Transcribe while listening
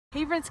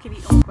Hey friends, Katie,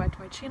 and welcome back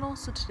to my channel.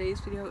 So today's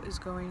video is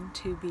going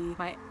to be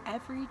my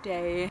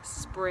everyday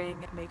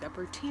spring makeup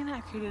routine.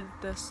 I created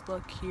this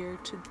look here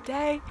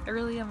today. I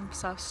really am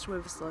obsessed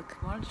with this look.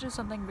 I wanted to do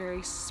something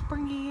very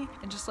springy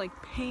and just like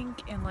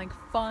pink and like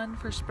fun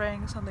for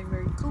spring, something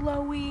very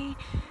glowy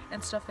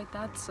and stuff like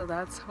that. So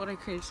that's what I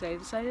created today. I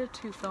decided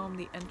to film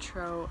the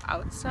intro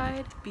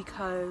outside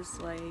because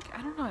like,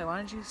 I don't know, I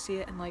wanted you to see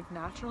it in like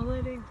natural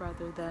lighting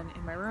rather than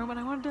in my room, and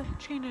I wanted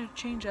to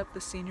change up the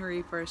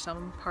scenery for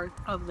some part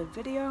of the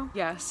video.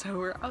 Yeah, so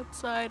we're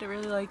outside. I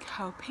really like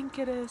how pink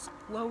it is,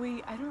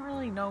 glowy. I don't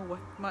really know what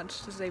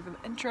much to say for the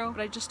intro,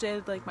 but I just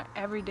did like my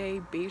everyday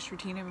base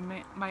routine. I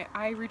mean, my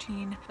eye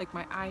routine, like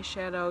my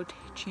eyeshadow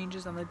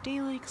changes on the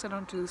daily because I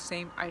don't do the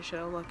same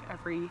eyeshadow look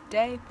every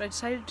day, but I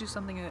decided to do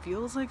something that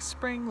feels like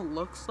spring,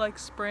 looks like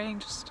spring,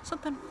 just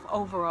something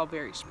overall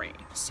very springy.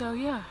 So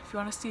yeah, if you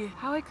want to see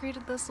how I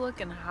created this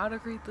look and how to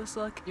create this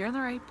look, you're in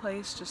the right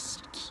place.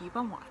 Just keep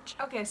on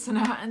watching. Okay, so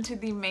now into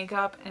the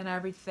makeup and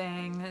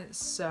everything.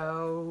 So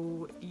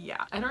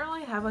yeah, I don't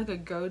really have like a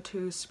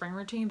go-to spring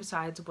routine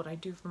besides what I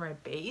do for my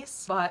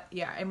base, but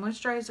yeah, I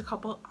moisturized a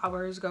couple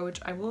hours ago, which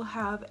I will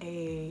have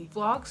a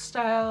vlog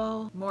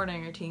style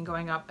morning routine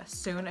going up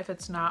soon if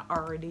it's not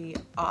already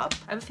up.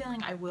 I have a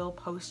feeling I will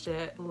post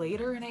it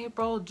later in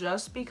April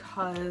just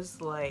because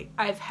like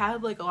I've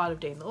had like a lot of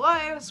day in the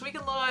lives,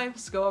 weekend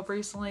lives go up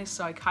recently,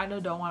 so I kind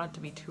of don't want it to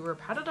be too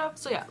repetitive.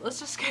 So yeah,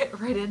 let's just get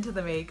right into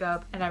the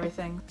makeup and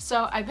everything.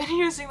 So I've been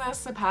using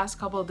this the past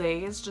couple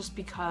days just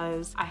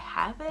because I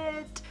have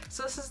it.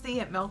 So this is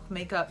the Milk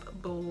Makeup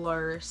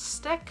Blur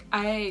Stick.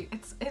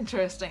 It's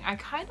interesting. I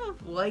kind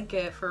of like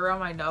it for around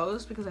my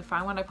nose because I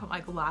find when I put my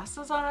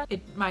glasses on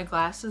it, my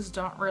glasses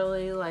don't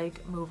really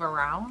like move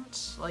around.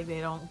 Like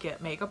they don't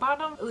get makeup on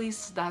them. At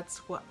least that's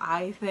what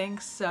I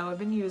think. So I've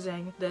been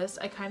using this.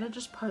 I kind of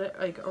just put it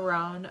like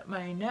around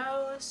my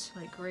nose,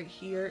 like right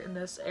here in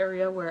this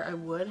area where I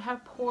would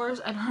have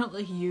pores. I don't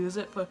really use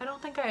it, but I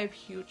don't think I have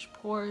huge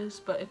pores,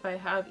 but if I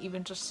have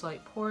even just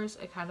slight pores,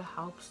 it kind of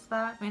helps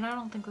that. I mean, I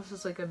don't think this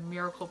is like a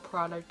miracle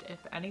product if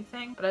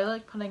anything, but I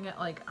like putting it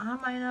like on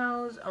my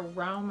nose,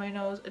 around my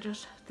nose. I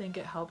just think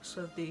it helps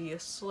with the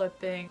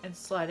slipping and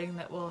sliding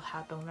that will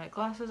happen with my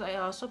glasses. I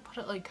also put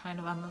it like kind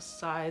of on the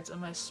sides of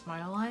my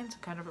smile lines,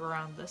 kind of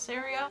around this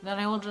area. Then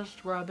I will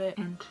just rub it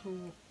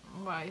into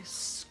my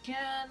skin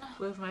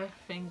with my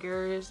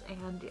fingers,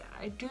 and yeah,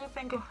 I do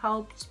think it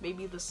helps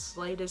maybe the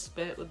slightest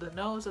bit with the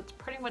nose. That's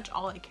pretty much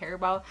all I care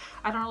about.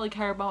 I don't really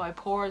care about my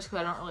pores because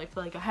I don't really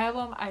feel like I have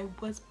them. I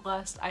was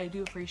blessed. I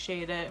do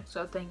appreciate it,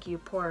 so thank you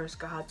pores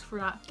gods for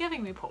not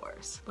giving me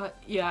pores. But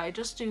yeah, I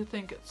just do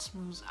think it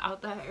smooths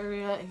out that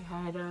area and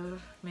kind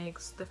of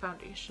makes the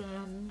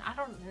foundation, I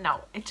don't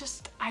know, it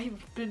just,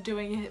 I've been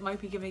doing it. It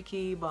might be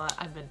gimmicky, but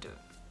I've been doing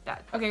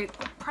that. Okay,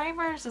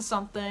 primers is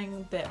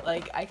something that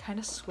like I kind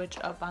of switch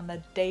up on the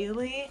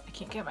daily. I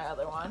can't get my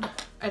other one.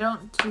 I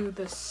don't do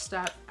this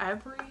step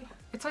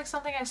it's like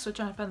something I switch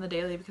up on the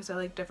daily because I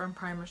like different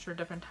primers for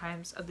different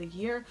times of the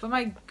year. But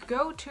my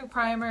go-to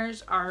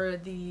primers are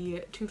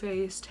the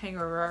Faced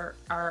Hangover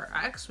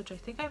Rx, which I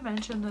think I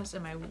mentioned this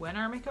in my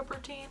winter makeup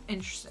routine.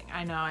 Interesting,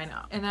 I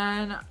know. And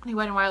then the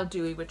Wet n Wild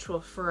Dewy, which will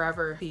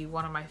forever be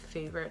one of my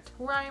favorite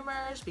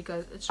primers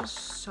because it's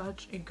just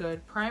such a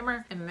good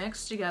primer. And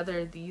mixed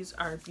together, these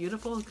are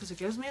beautiful because it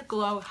gives me a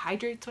glow,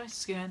 hydrates my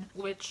skin,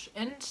 which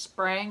in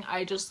spring,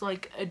 I just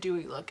like a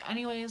dewy look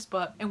anyways,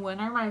 but in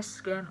winter, my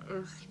skin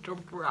is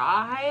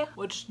dry,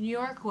 which New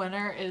York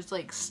winter is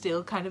like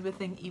still kind of a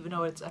thing even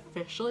though it's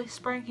officially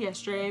spring.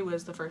 Yesterday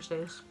was the first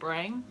day of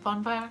spring,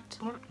 fun fact.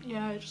 But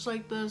yeah, I just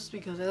like this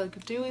because I like a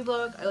dewy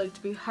look. I like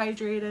to be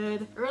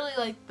hydrated. I really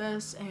like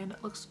this and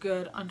it looks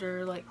good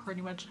under like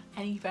pretty much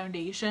any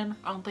foundation.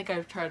 I don't think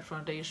I've tried a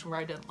foundation where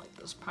I didn't like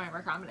this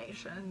primer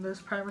combination.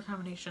 This primer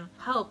combination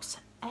helps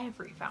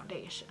every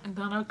foundation. I'm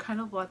gonna kind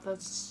of let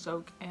that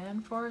soak in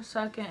for a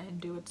second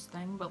and do its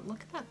thing, but look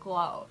at that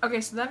glow.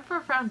 Okay, so then for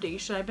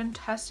foundation, I've been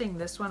testing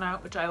this one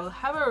out, which I will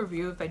have a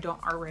review if I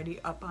don't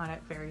already up on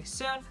it very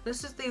soon.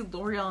 This is the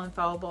L'Oreal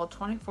Infallible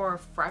 24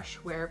 Fresh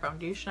Wear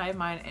Foundation. I have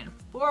mine in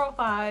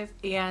 405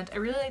 and I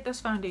really like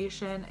this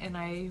foundation, and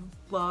I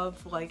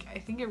love, like, I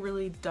think it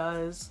really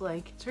does,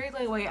 like, it's very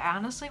lightweight.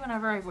 Honestly,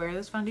 whenever I wear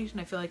this foundation,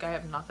 I feel like I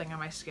have nothing on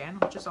my skin,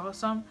 which is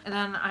awesome. And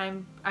then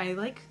I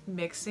like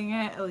mixing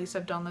it. At least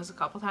I've done this a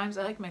couple times.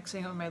 I like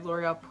mixing it with my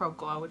L'Oreal Pro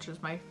Glow, which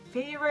is my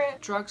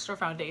favorite drugstore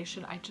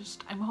foundation.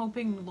 I'm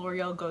hoping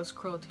L'Oreal goes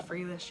cruelty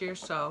free this year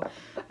so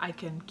I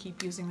can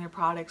keep using their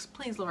products.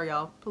 Please,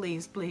 L'Oreal,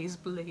 please, please,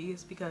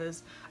 please,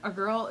 because a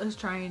girl is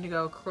trying to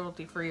go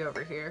cruelty free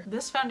over here.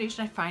 This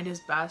foundation I find is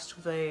best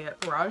with a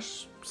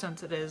brush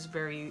since it is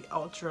very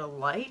ultra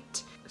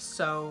light,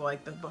 so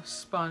like the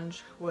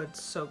sponge would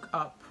soak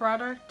up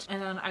product.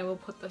 And then I will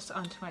put this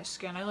onto my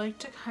skin. I like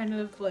to kind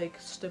of like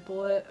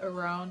stipple it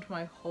around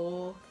my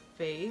whole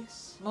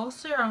face,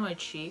 mostly around my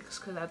cheeks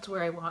because that's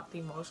where I want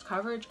the most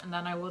coverage, and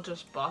then I will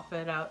just buff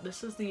it out.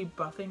 This is the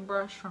buffing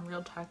brush from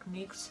Real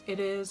Techniques. It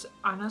is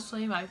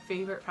honestly my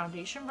favorite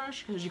foundation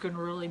brush because you can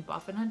really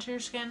buff it into your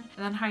skin.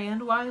 And then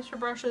high-end wise for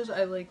brushes,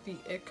 I like the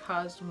IT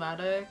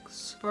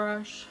Cosmetics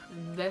brush.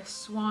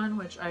 This one,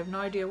 which I have no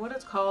idea what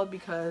it's called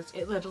because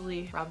it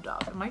literally rubbed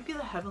off. It might be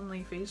the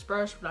Heavenly Face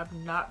brush, but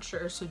I'm not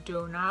sure, so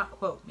do not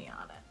quote me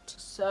on it.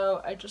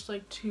 So I just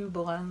like to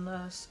blend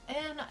this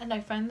in, and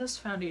I find this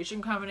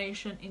foundation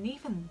combination, and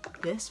even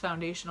this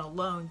foundation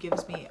alone,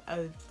 gives me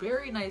a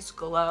very nice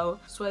glow,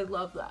 so I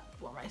love that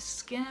for my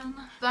skin.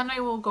 Then I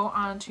will go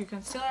on to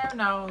concealer.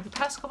 Now the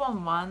past couple of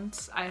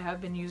months I have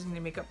been using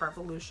the Makeup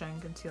Revolution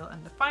Conceal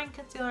and Define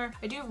Concealer.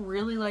 I do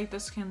really like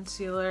this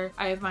concealer.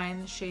 I have mine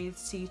in the shade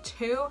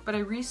C2, but I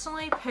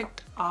recently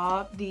picked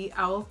up the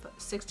e.l.f.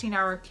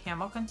 16-Hour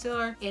Camo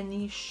Concealer in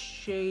the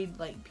shade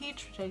Light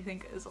Peach, which I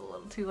think is a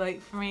little too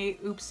light for me,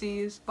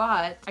 oopsies,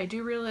 but I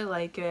do really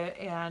like it,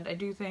 and I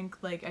do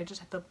think like I just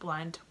have to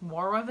blend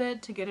more of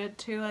it to get it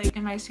to like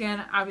in my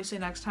skin. Obviously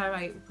next time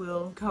I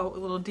will go a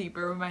little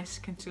deeper with my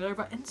concealer,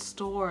 but in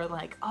store,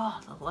 like, oh,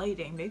 the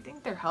lighting, they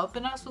think they're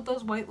helping us with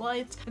those white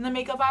lights in the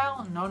makeup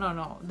aisle.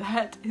 No,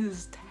 that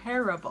is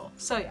terrible.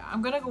 So yeah,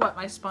 I'm gonna go wet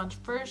my sponge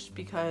first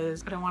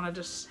because I don't want to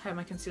just have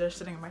my concealer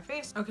sitting on my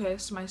face. Okay,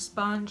 so my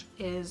sponge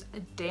is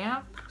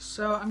damp,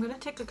 so I'm gonna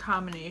take a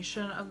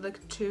combination of the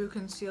two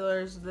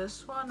concealers.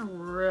 This one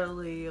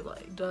really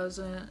like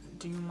doesn't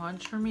do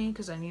much for me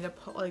because I need to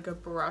put like a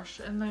brush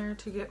in there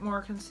to get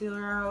more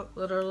concealer out.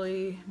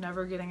 Literally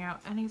never getting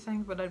out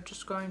anything, but I'm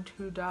just going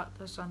to dot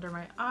this under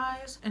my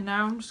eyes, and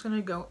now I'm just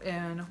gonna go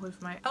in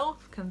with my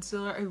e.l.f.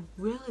 concealer. I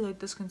really like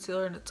this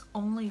concealer, and it's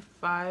only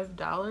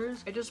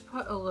 $5. I just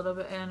put a little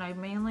bit in. I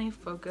mainly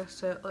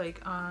focus it like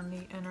on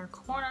the inner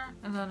corner,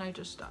 and then I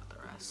just dot the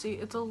rest. See,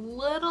 it's a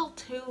little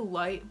too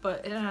light,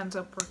 but it ends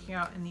up working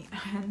out in the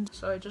end.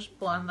 So I just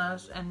blend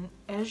this, and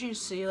as you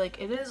see, like,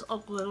 it is a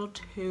little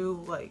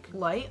too like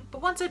light,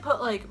 but once I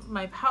put like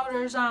my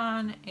powders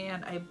on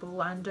and I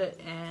blend it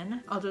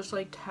in, I'll just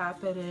like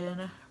tap it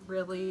in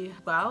really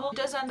well. It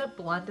does end up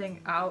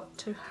blending out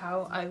to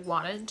how I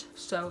wanted,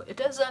 so it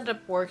does end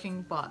up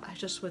working, but I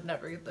just would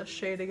never get this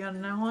shade again.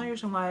 And the only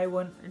reason why I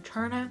wouldn't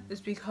return it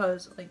is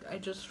because like I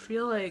just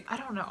feel like, I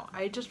don't know,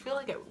 I just feel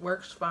like it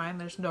works fine.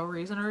 There's no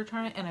reason to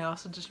return it, and I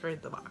also just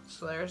read the box,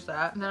 so there's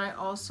that. And then I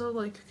also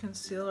like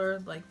concealer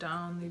like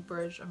down the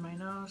bridge of my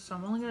nose, so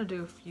I'm only gonna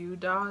do a few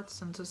dots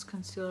since this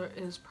concealer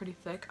is pretty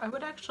thick. I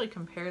would actually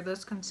compare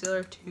this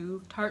concealer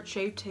to Tarte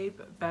Shape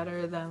Tape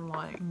better than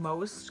like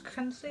most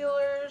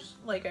concealers.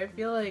 Like, I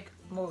feel like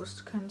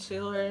most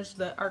concealers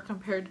that are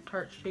compared to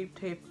Tarte Shape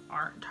Tape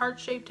aren't Tarte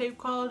Shape Tape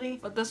quality,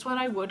 but this one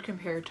I would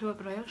compare to it,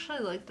 but I actually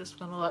like this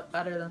one a lot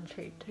better than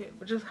Shape Tape,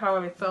 which is how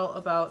I felt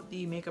about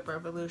the Makeup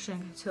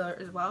Revolution concealer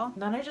as well.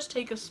 And then I just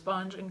take a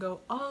sponge and go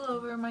all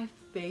over my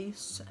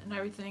face and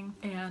everything,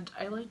 and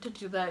I like to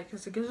do that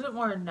because it gives it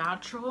more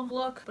natural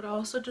look, but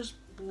also just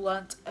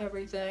blends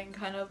everything,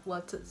 kind of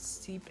lets it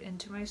seep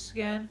into my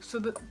skin. So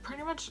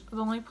pretty much the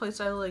only place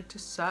I like to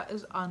set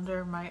is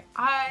under my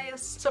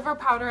eyes. So for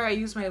powder, I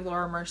use my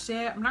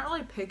Mercier. I'm not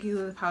really picky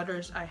with the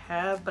powders I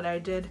have, but I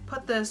did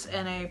put this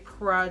in a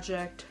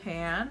project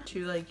pan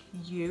to like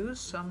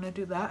use, so I'm gonna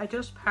do that. I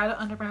just pat it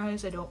under my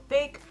eyes. I don't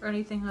bake or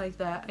anything like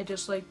that. I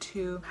just like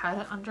to pat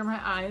it under my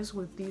eyes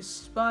with the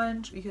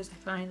sponge because I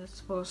find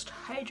it's most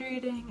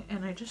hydrating,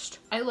 and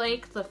I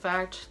like the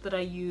fact that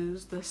I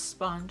use this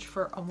sponge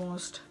for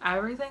almost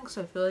everything,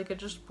 so I feel like it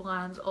just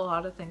blends a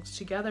lot of things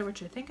together,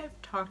 which I think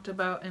I've talked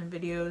about in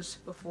videos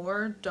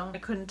before. I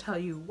couldn't tell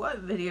you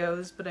what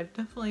videos, but I've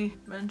definitely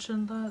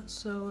mentioned that.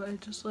 So I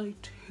just like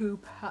to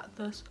pat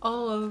this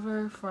all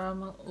over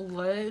from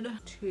lid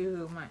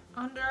to my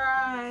under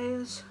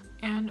eyes,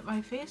 and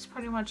my face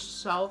pretty much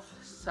self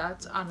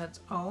sets on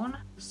its own,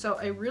 so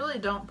I really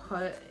don't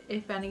put,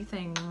 if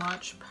anything,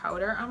 much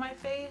powder on my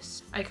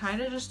face. I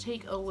kind of just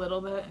take a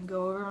little bit and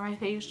go over my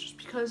face just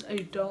because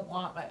I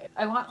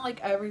want like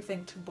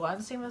everything to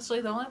blend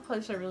seamlessly. The only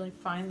place I really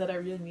find that I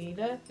really need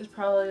it is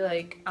probably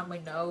like on my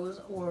nose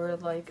or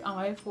like on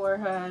my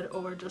forehead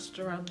or just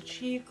around the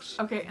cheeks.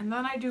 Okay, and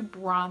then I do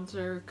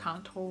bronzer,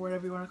 contour,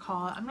 whatever you want to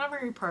call it. I'm not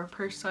very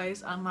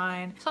precise on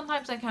mine.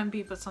 Sometimes I can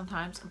be, but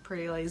sometimes I'm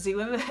pretty lazy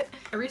with it.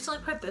 I recently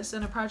put this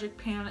in a project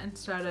pan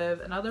instead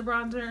of another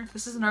bronzer.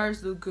 This is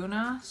Nars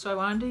Lauguna, so I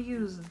wanted to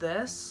use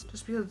this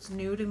just because it's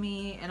new to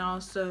me, and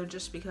also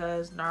just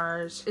because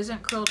Nars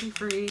isn't cruelty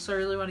free, so I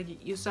really want to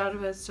get use out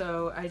of it.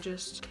 So I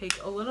just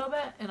take a little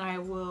bit and I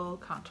will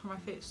contour my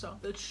face. So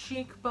the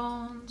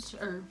cheekbones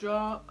or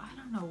jaw,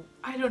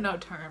 I don't know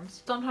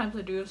terms. Sometimes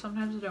I do,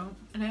 sometimes I don't.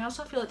 And I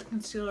also feel like the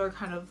concealer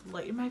kind of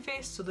lightened my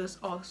face, so this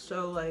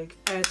also like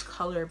adds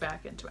color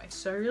back into my face.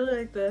 So I really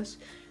like this.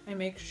 I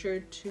make sure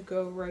to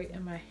go right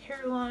in my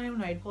hairline.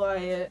 When I apply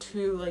it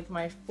to like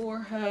my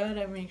forehead,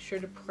 I make sure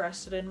to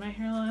press it in my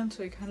hairline,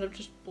 so I kind of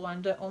just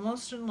blend it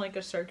almost in like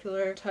a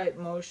circular type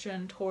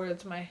motion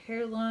towards my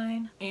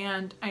hairline.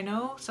 And I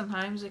know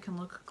sometimes it can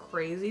look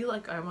crazy,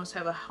 like I almost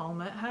have a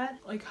helmet head,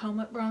 like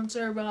helmet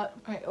bronzer, but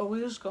I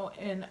always go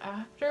in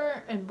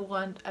after and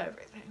blend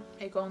everything.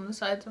 I go on the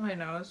sides of my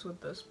nose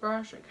with this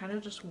brush. It kind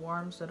of just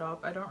warms it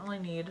up. I don't really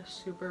need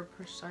super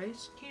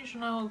precise.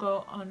 Occasionally I'll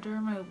go under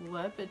my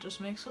lip. It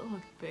just makes it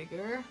look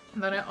bigger.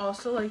 And then I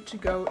also like to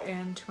go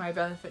into my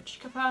Benefit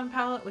Cheekathon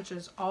palette, which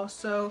is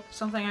also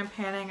something I'm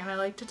panning, and I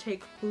like to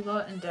take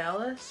Hoola and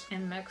Dallas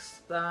and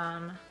mix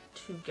them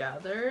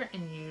together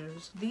and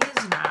use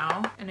these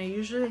now. And I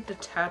usually like to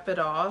tap it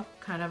off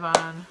kind of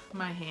on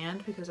my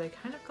hand because I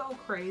kind of go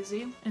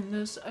crazy. In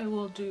this I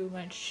will do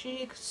my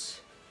cheeks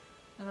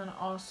and then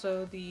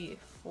also the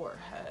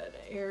forehead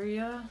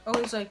area.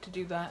 Always like to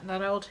do that. And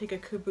then I will take a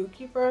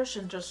kabuki brush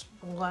and just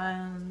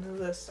blend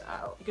this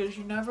out because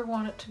you never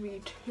want it to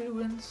be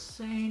too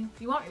insane.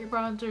 You want your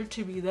bronzer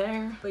to be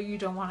there, but you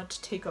don't want it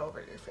to take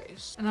over your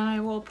face. And then I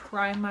will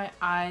prime my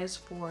eyes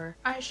for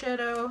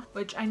eyeshadow,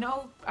 which I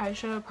know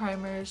eyeshadow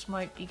primers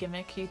might be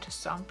gimmicky to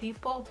some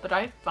people, but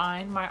I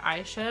find my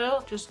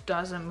eyeshadow just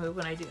doesn't move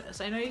when I do this.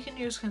 I know you can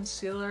use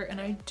concealer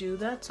and I do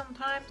that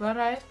sometimes, but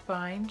I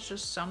find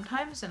just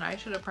sometimes an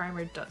eyeshadow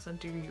primer doesn't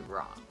do you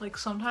wrong. Like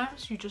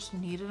sometimes you just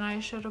need an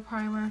eyeshadow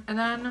primer. And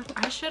then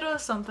eyeshadow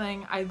is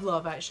something, I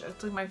love eyeshadow.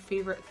 It's like my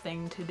favorite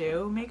thing to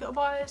do makeup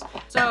wise.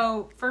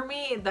 So for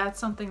me, that's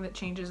something that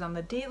changes on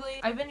the daily.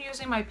 I've been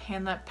using my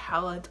Pan-Lit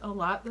palette a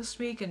lot this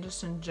week and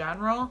just in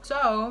general.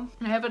 So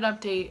I have an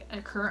update,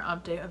 a current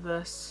update of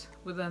this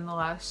within the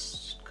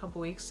last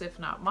couple weeks, if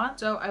not months.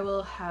 So I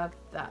will have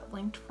that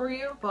linked for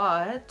you.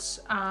 But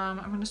I'm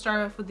gonna start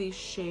off with the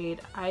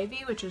shade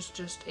Ivy, which is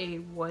just a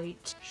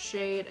white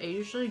shade. I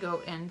usually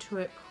go into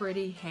it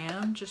pretty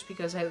ham just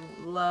because I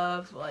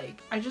love,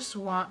 like, I just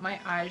want my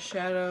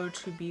eyeshadow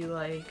to be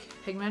like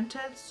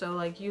pigmented. So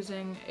like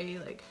using a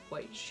like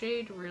white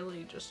shade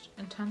really just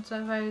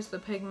intensifies the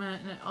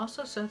pigment, and it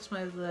also sets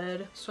my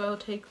lid. So I'll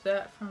take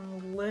that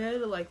from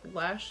lid, like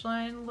lash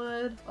line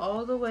lid,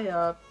 all the way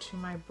up to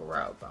my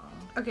brow bone.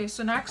 Okay,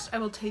 so next I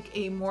will take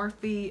a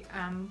Morphe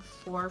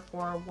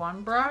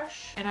M441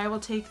 brush and I will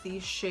take the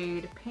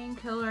shade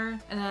Painkiller,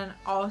 and then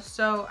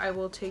also I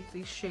will take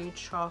the shade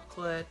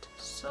Chocolate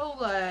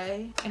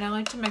Soleil, and I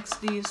like to mix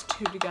these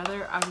two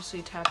together,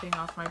 obviously tapping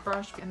off my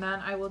brush, and then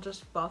I will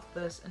just buff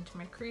this into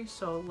my crease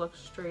so it looks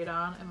straight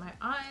on in my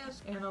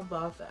eyes, and I'll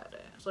buff that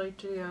in. So I like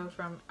to go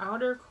from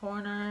outer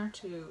corner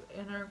to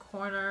inner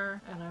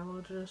corner, and I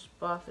will just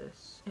buff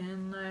this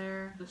in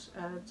there. This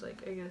adds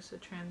like, I guess, a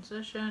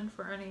transition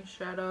for any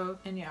shadow.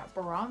 And yeah,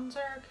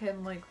 bronzer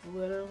can like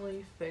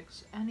literally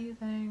fix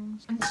anything.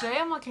 And today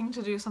I'm looking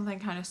to do something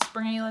kind of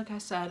springy. Like I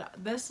said,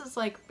 this is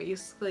like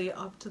basically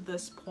up to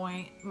this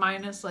point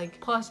minus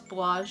like plus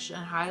blush and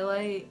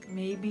highlight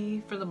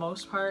maybe for the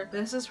most part.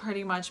 This is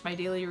pretty much my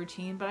daily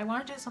routine, but I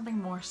want to do something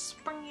more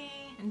springy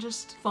and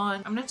just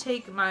fun. I'm gonna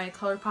take my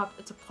Colourpop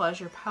It's a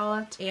Pleasure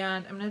palette,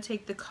 and I'm gonna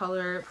take the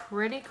color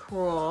Pretty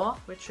Cruel,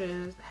 which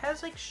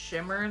has like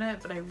shimmer in it,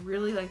 but I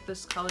really like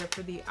this color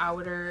for the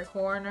outer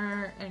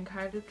corner and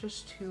kind of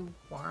just to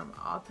warm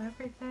up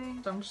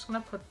everything. So I'm just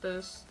gonna put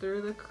this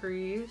through the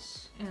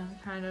crease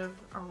and kind of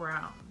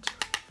around.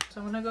 So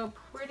I'm gonna go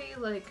pretty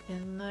like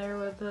in there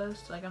with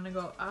this. Like I'm gonna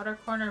go outer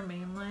corner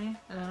mainly,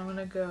 and then I'm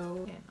gonna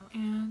go in.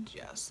 And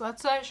yes,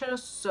 that's the eyeshadow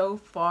so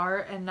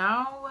far. And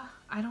now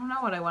I don't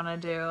know what I want to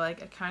do.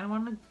 Like I kind of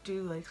want to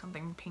do like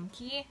something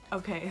pinky.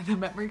 Okay, the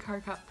memory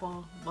card got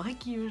full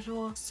like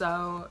usual,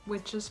 so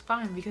which is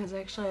fine because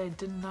actually I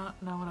did not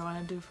know what I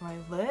want to do for my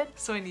lid,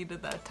 so I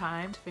needed that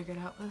time to figure it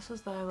out. This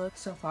is the eye look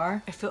so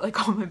far. I feel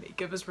like all my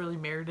makeup is really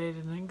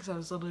marinated in because I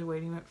was literally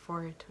waiting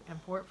for it to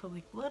import for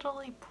like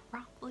literally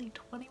probably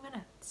 20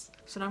 minutes.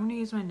 So now I'm gonna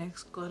use my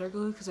NYX glitter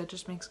glue because it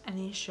just makes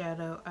any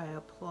shadow I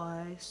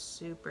apply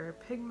super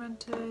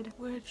pigmented,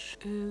 which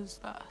is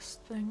the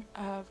best thing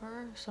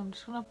ever. So I'm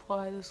just gonna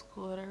apply this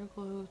glitter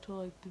glue to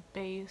like the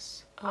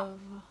base of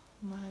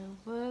my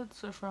lid,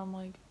 so from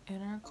like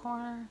inner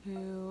corner to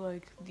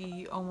like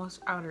the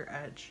almost outer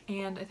edge.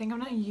 And I think I'm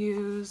gonna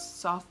use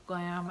Soft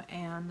Glam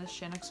and the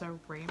shaaanxo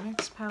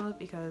Remix palette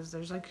because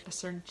there's like a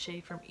certain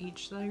shade from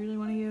each that I really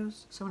want to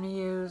use. So I'm gonna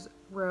use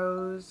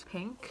Rose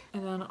Pink,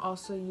 and then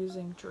also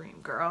using Dream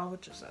Girl,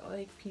 which is a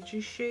like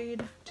peachy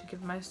shade, to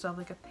give myself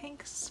like a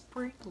pink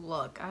spring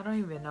look. I don't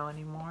even know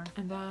anymore.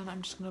 And then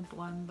I'm just gonna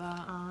blend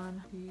that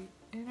on the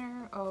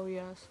inner. Oh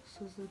yes,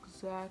 this is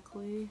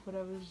exactly what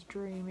I was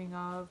dreaming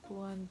of.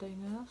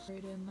 Blending this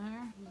right in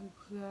there. This is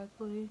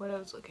exactly what I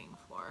was looking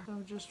for.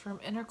 So just from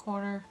inner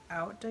corner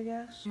out, I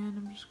guess. And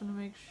I'm just gonna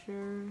make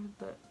sure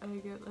that I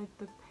get like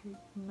the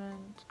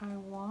pigment I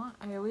want.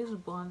 I always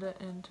blend it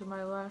into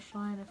my lash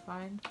line. I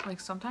find like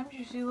sometimes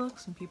you see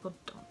looks and people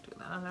don't do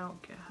that, and I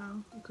don't get how.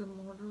 You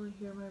can literally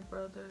hear my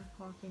brother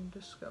talking to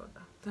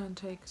Skoda. Then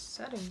take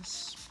setting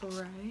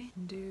spray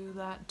and do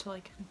that to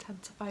like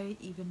intensify it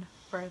even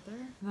further.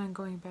 And then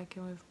going back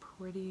in with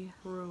Pretty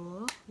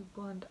Rule to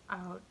blend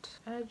out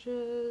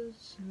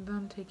edges, and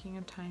then taking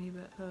a tiny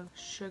bit of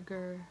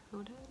sugar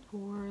coated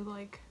for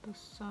like the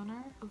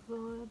center of the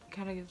lid.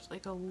 Kind of gives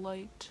like a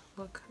light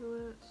look to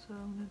it, so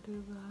I'm gonna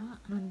do that.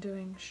 I'm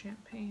doing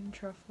champagne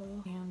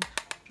truffle and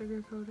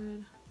sugar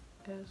coated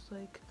as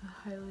like the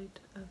highlight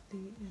of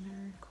the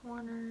inner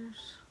corners.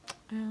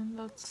 And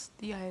that's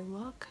the eye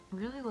look. I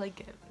really like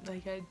it.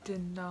 Like, I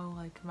didn't know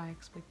like my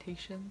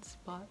expectations,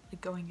 but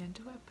like going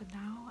into it, but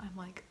now I'm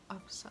like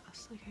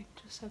obsessed. Like, I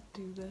just have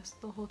to do this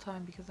the whole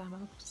time because I'm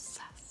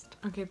obsessed.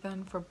 Okay,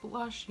 then for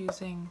blush,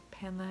 using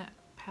Pan That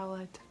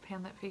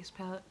Face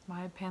Palette,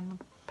 my Pan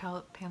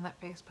That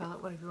Face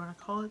Palette, whatever you want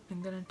to call it.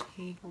 I'm gonna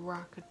take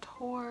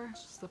Rocketeur, which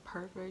is the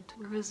perfect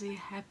rosy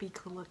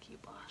happy-go-lucky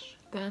blush.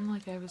 Then,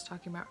 like I was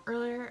talking about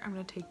earlier, I'm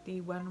gonna take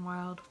the Wet n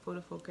Wild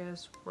Photo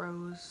Focus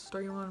Rose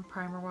 3-in-1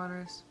 Primer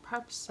Waters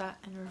Prep Set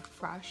and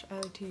Refresh. I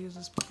like to use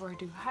this before I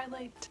do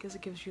highlight because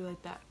it gives you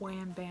like that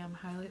wham bam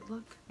highlight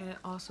look, and it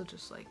also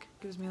just like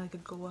gives me like a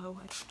glow.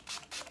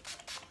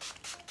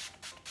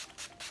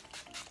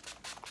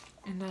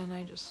 And then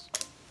I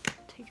just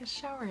take a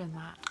shower in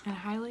that. And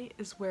highlight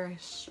is where I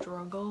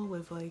struggle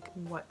with like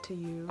what to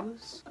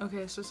use.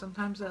 Okay, so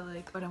sometimes I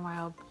like Wet n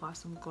Wild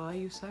Blossom Glow. I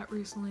used that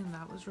recently and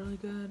that was really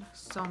good.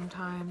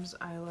 Sometimes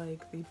I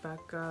like the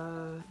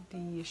Becca,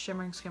 the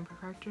Shimmering Skin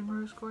Perfection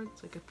Rose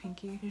Quartz, like a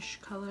pinky-ish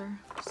color.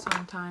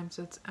 Sometimes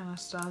it's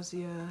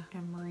Anastasia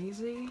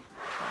Ameryzy.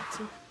 That's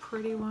a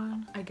pretty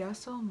one. I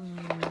guess I'll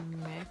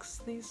mix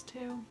these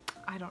two.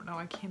 I don't know,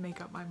 I can't make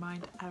up my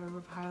mind ever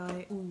with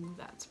highlight. Ooh,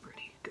 that's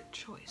pretty. Good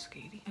choice,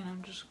 Katie. And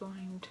I'm just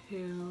going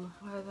to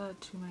apply that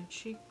to my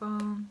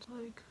cheekbones,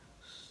 like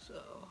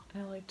so.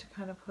 And I like to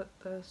kind of put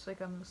this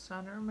like on the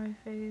center of my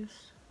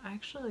face. I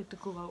actually like to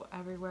glow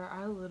everywhere.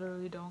 I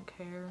literally don't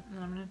care.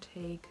 And I'm gonna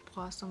take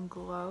Blossom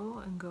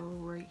Glow and go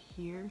right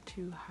here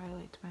to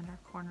highlight my inner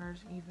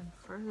corners even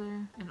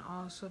further. And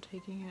also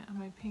taking it on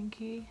my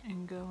pinky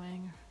and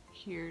going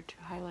here to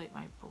highlight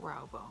my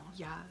brow bone.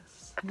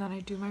 Yes. And then I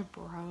do my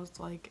brows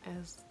like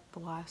as the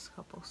last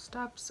couple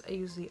steps. I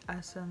use the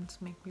Essence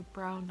Make Me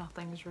Brow.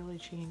 Nothing's really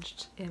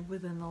changed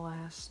within the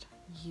last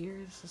year.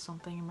 This is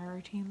something in my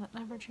routine that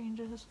never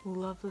changes.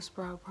 Love this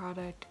brow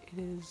product. It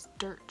is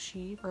dirt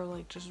cheap, or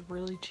like just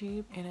really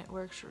cheap, and it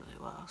works really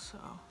well. So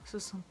this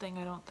is something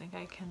I don't think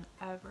I can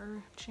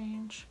ever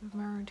change with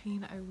my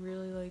routine. I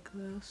really like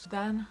this.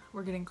 Then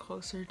we're getting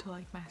closer to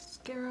like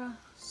mascara.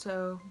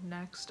 So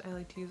next I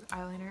like to use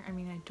eyeliner. I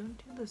mean, I don't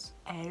do this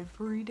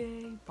every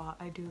day, but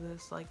I do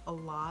this like a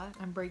lot.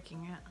 I'm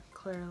breaking it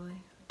clearly.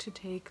 To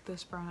take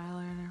this brown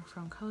eyeliner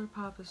from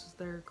Colourpop. This is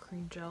their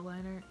cream gel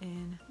liner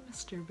in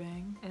Mr.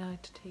 Bang. And I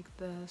like to take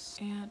this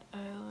and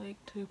I like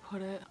to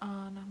put it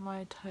on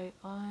my tight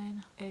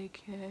line,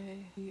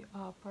 aka the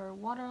upper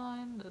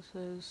waterline. This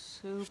is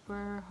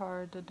super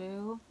hard to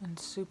do and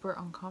super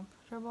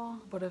uncomfortable,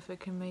 but if it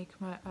can make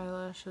my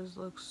eyelashes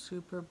look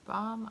super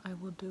bomb, I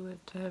will do it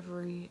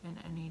every and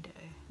any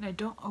day. And I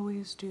don't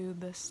always do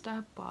this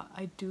step, but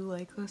I do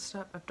like this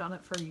step. I've done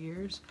it for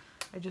years.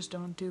 I just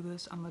don't do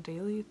this on the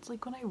daily. It's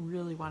like when I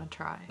really want to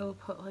try. I'll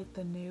put like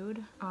the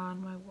nude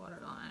on my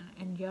waterline.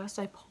 And yes,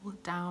 I pull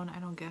it down. I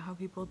don't get how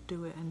people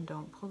do it and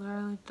don't pull their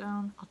eyelid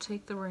down. I'll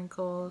take the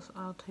wrinkles.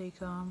 I'll take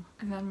them.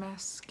 And then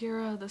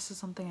mascara. This is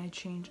something I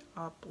change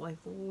up like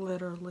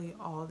literally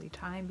all the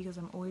time because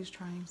I'm always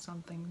trying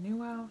something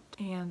new out.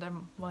 And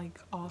I'm like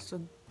also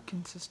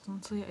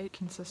consistently, I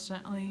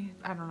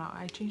don't know,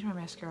 I change my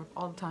mascara up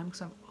all the time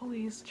because I'm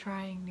always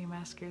trying new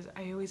mascaras.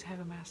 I always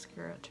have a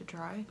mascara to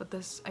try, but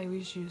this I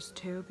always use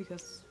too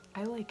because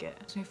I like it.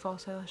 It's my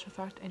false eyelash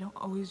effect. I don't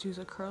always use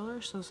a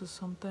curler, so this is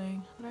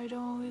something that I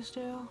don't always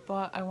do,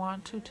 but I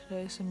want to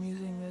today, so I'm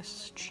using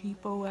this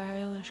cheapo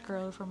eyelash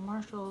curler from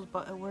Marshalls,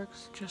 but it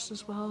works just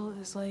as well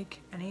as like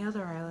any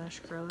other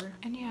eyelash curler.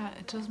 And yeah,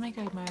 it does make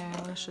my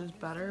eyelashes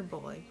better,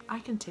 but like I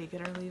can take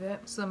it or leave it.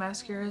 So the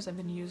mascaras I've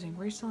been using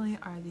recently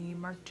are the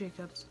Marc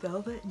Jacobs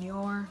Velvet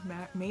Noir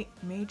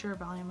Major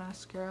Volume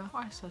Mascara.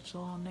 Why such a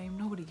long name?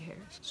 Nobody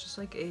cares. It's just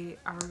like a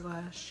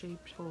hourglass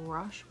shaped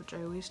brush, which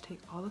I always take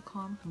all the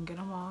clump and get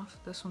them off.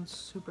 This one's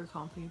super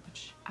comfy,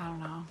 which I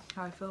don't know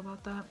how I feel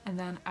about that. And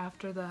then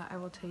after that, I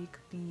will take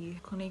the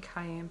Clinique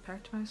High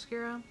Impact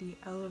Mascara, the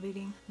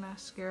Elevating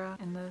Mascara,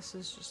 and this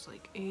is just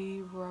like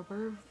a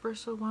rubber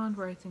bristle wand,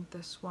 where I think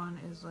this one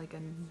is like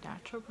a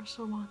natural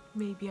bristle wand.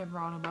 Maybe I'm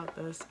wrong about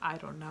this. I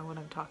don't know what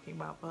I'm talking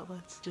about, but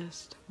let's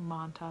just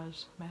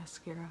montage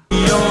mascara.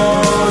 Your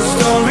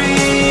stories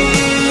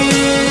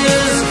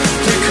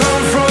to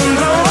come from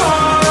the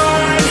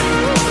heart,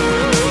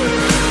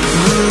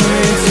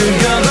 moving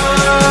together.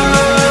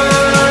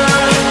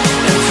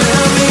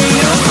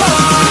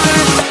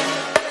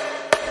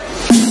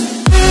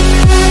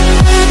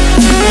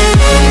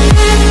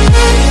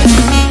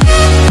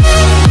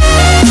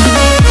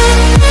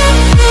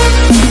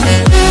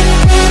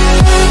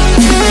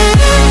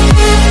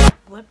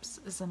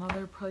 Is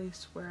another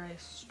place where I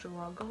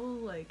struggle.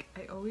 Like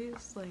I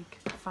always like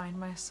find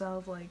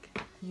myself like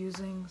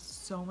using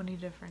so many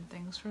different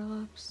things for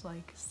lips,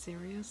 like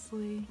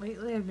seriously.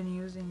 Lately I've been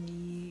using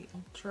the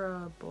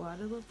Ultra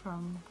Blotted Lip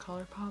from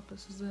Colourpop.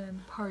 This is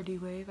in Party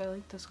Wave. I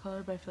like this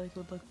color, but I feel like it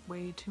would look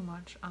way too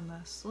much on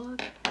this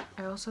look.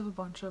 I also have a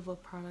bunch of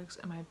lip products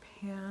in my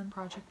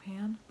project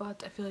pan,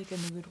 but I feel like a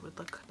nude would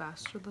look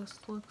best with this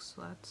look,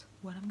 so that's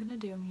what I'm gonna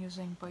do. I'm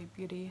using Bite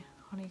Beauty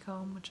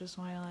Honeycomb, which is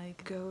my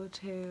like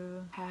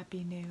go-to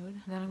happy nude.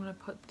 And then I'm gonna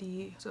put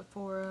the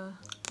Sephora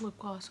lip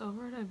gloss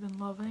over it. I've been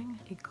loving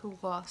a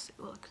glossy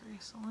look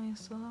recently,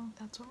 so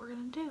that's what we're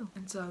gonna do.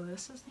 And so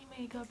this is the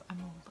makeup. I'm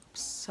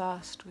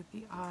obsessed with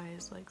the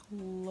eyes. Like,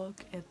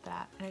 look at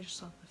that. And I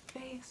just love the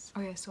face.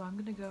 Okay, so I'm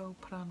gonna go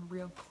put on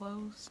real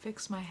clothes,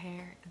 fix my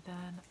hair, and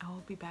then I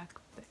will be back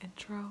with the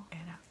intro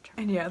and outro.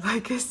 And yeah,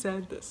 like I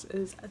said, this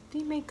is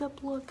the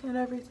makeup look and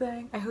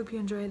everything. I hope you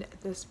enjoyed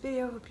this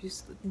video. Hope you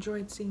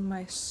enjoyed seeing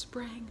my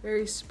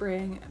very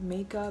spring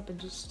makeup and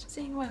just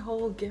seeing my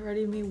whole get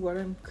ready me, what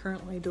I'm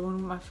currently doing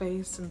with my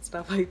face and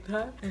stuff like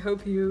that. I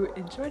hope you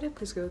enjoyed it.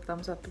 Please give it a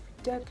thumbs up if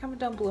you did. Comment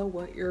down below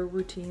what your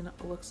routine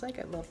looks like.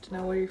 I'd love to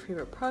know what are your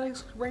favorite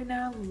products right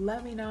now.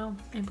 Let me know.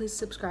 And please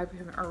subscribe if you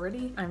haven't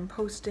already. I'm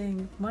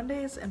posting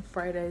Mondays and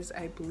Fridays,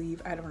 I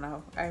believe. I don't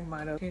know. I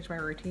might have changed my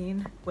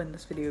routine when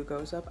this video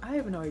goes up. I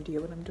have no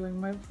idea what I'm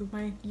doing with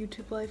my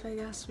YouTube life, I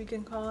guess we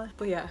can call it.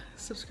 But yeah,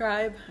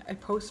 subscribe. I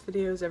post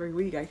videos every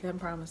week. I can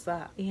promise that.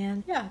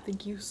 And yeah,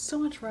 thank you so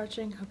much for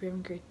watching. Hope you're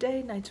having a great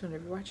day, night,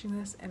 whenever you're watching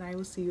this, and I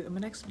will see you in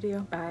my next video.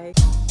 Bye.